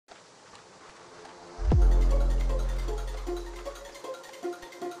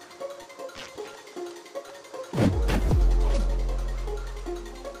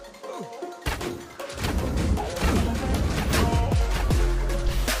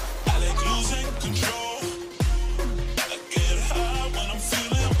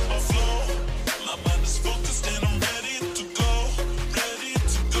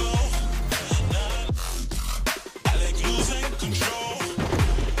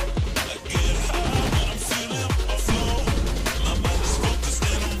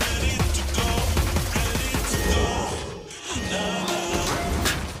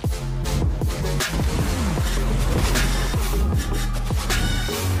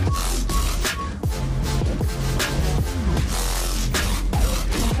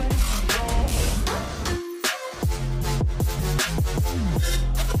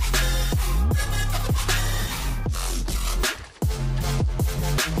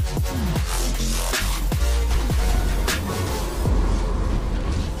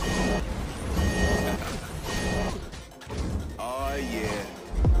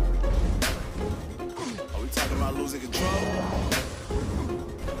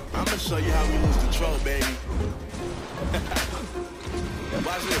I'ma show you how we lose control, baby.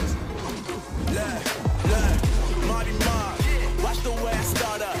 Watch this. Look, Marty Mark. Watch the way I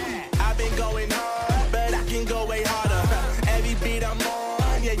start up. I've been going hard, but I can go way harder. Every beat I'm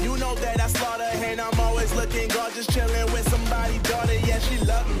on, yeah, you know that I slaughter. And I'm always looking gorgeous, chilling with somebody's daughter. Yeah, she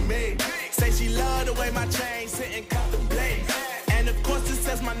loving me. Say she love the way my chain sit and contemplate. And of course it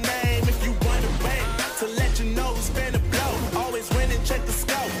says my name if you want to wait. To let you know who's finna blow. Always win and check the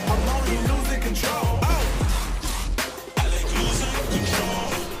scope. I'm only losing control. Oh. I like losing control.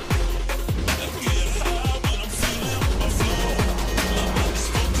 I get high when I'm feeling my flow. My mind's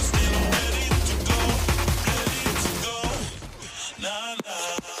focused and I'm ready to go. Ready to go. Nah,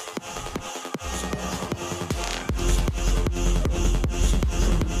 nah.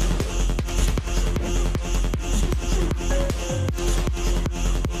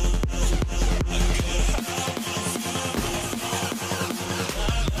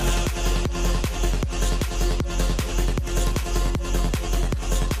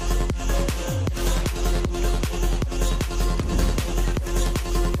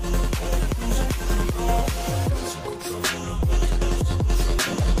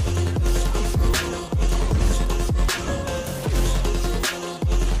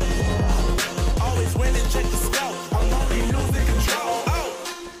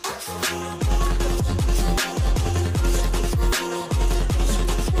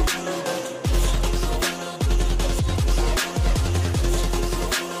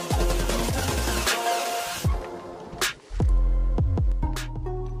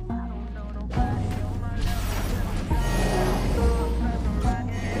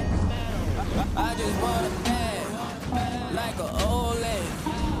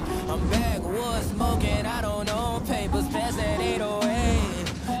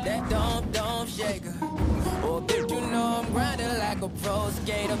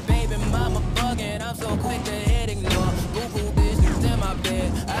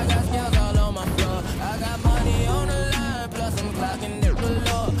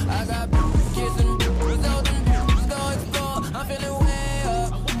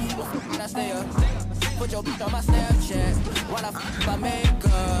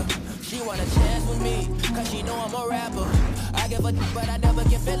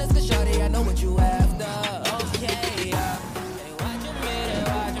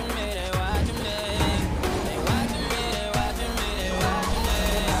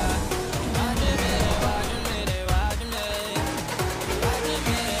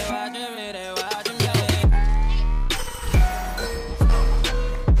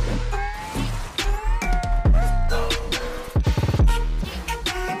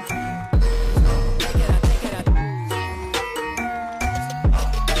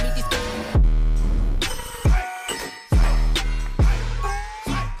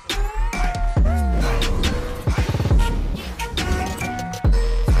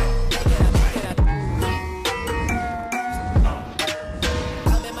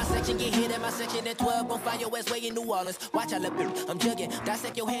 Watch, I look, I'm jugging.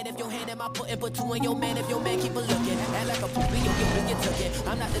 Dissect your hand if your hand am I putting, put two in your man if your man keep a looking. Act like a poopy, you'll get took it.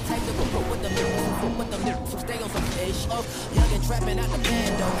 I'm not the type to go with the mirrors, so stay on some fish. Oh, young and trapping out the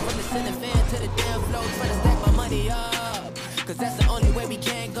bando. From the ceiling fan to the damn floor, trying to stack my money up. Cause that's the only way we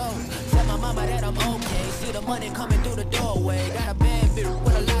can go. Tell my mama that I'm okay. See the money coming through the doorway. Got a bad bitch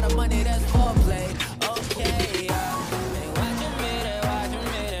with a lot of money, that's foreplay. Okay,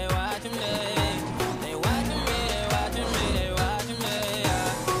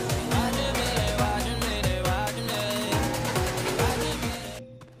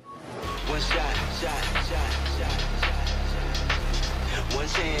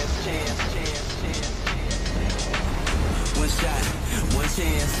 One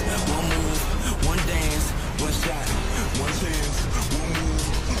chance, one move, one dance, one shot, one chance, one move,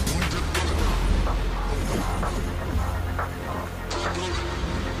 one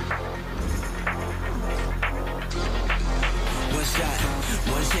One shot,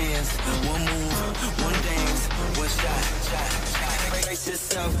 one chance, one move, one dance, one shot. Brace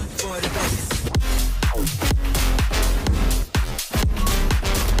yourself for the best.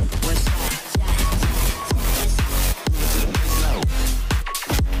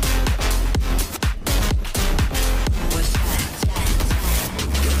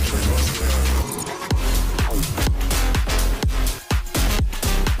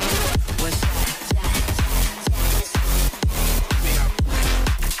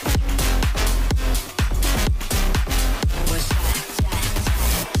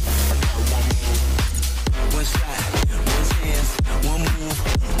 One shot.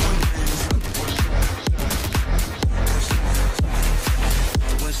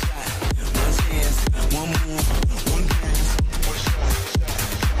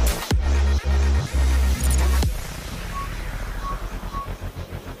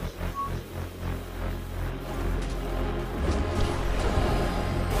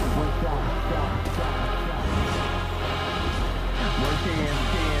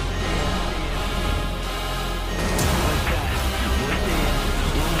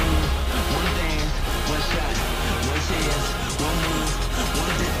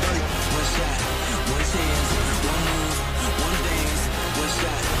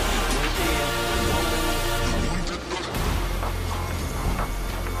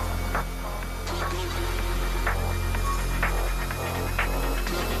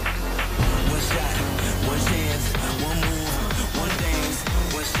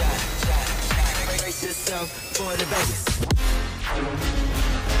 in Vegas.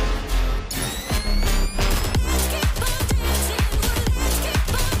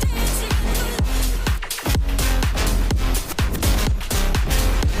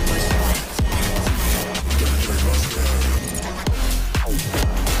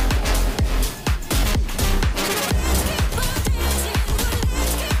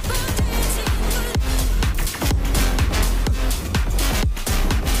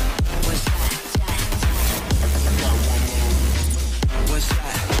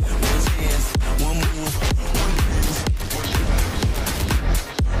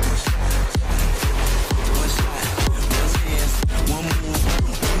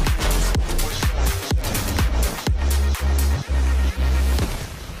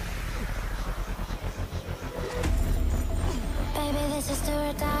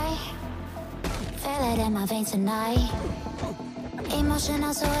 Tonight,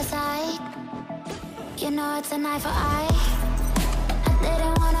 emotional suicide. You know it's an eye for eye. I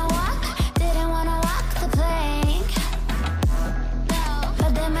didn't wanna walk the plank.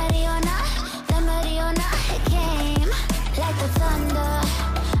 But the Mariona, it came like the thunder.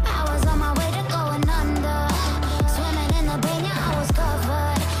 I was on my way to going under. Swimming in the pain, yeah, I was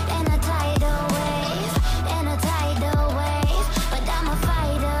covered in a tidal wave, But I'm a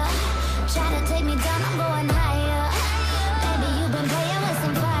fighter. Try to take me down, I'm going higher. Baby, you've been playing with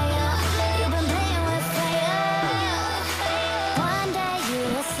some fire. You've been playing with fire. One day you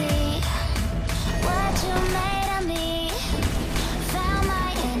will see what you made of me. Found my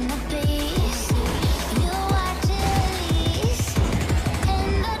inner peace. You watch it release in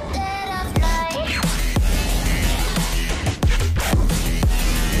the dead of night.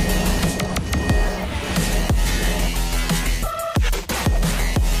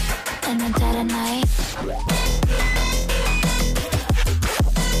 In the dead of night.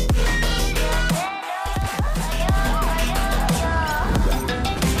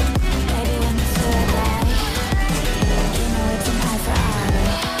 Baby, when the spirit die, you know it's an eye for eye.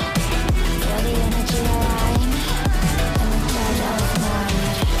 Feel the energy align, and the dead of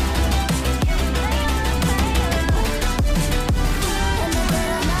night. In the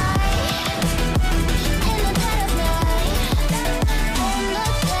dead of night. In the dead of night. In the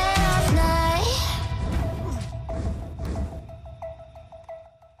dead of night.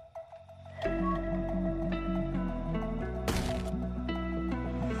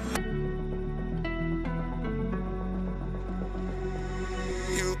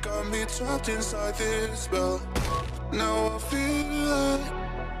 You got me trapped inside this spell. Now I feel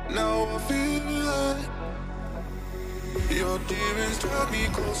like your demons drag me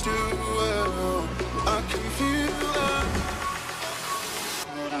close to hell. I can feel that.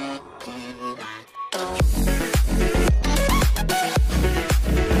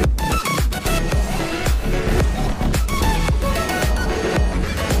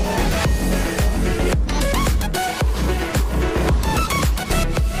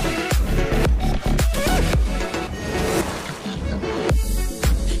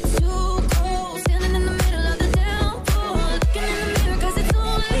 Too cold, standing in the middle of the downpour. Looking in the mirror 'cause it's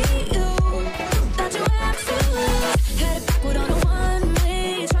only you. Thought you had to lose. Headed backward on a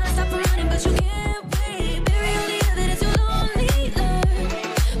one-way. Trying to stop from running, but you can't wait. Bury all the evidence you'll only learn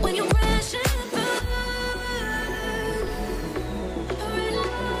when you crash and burn. A red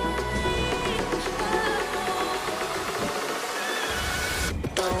light.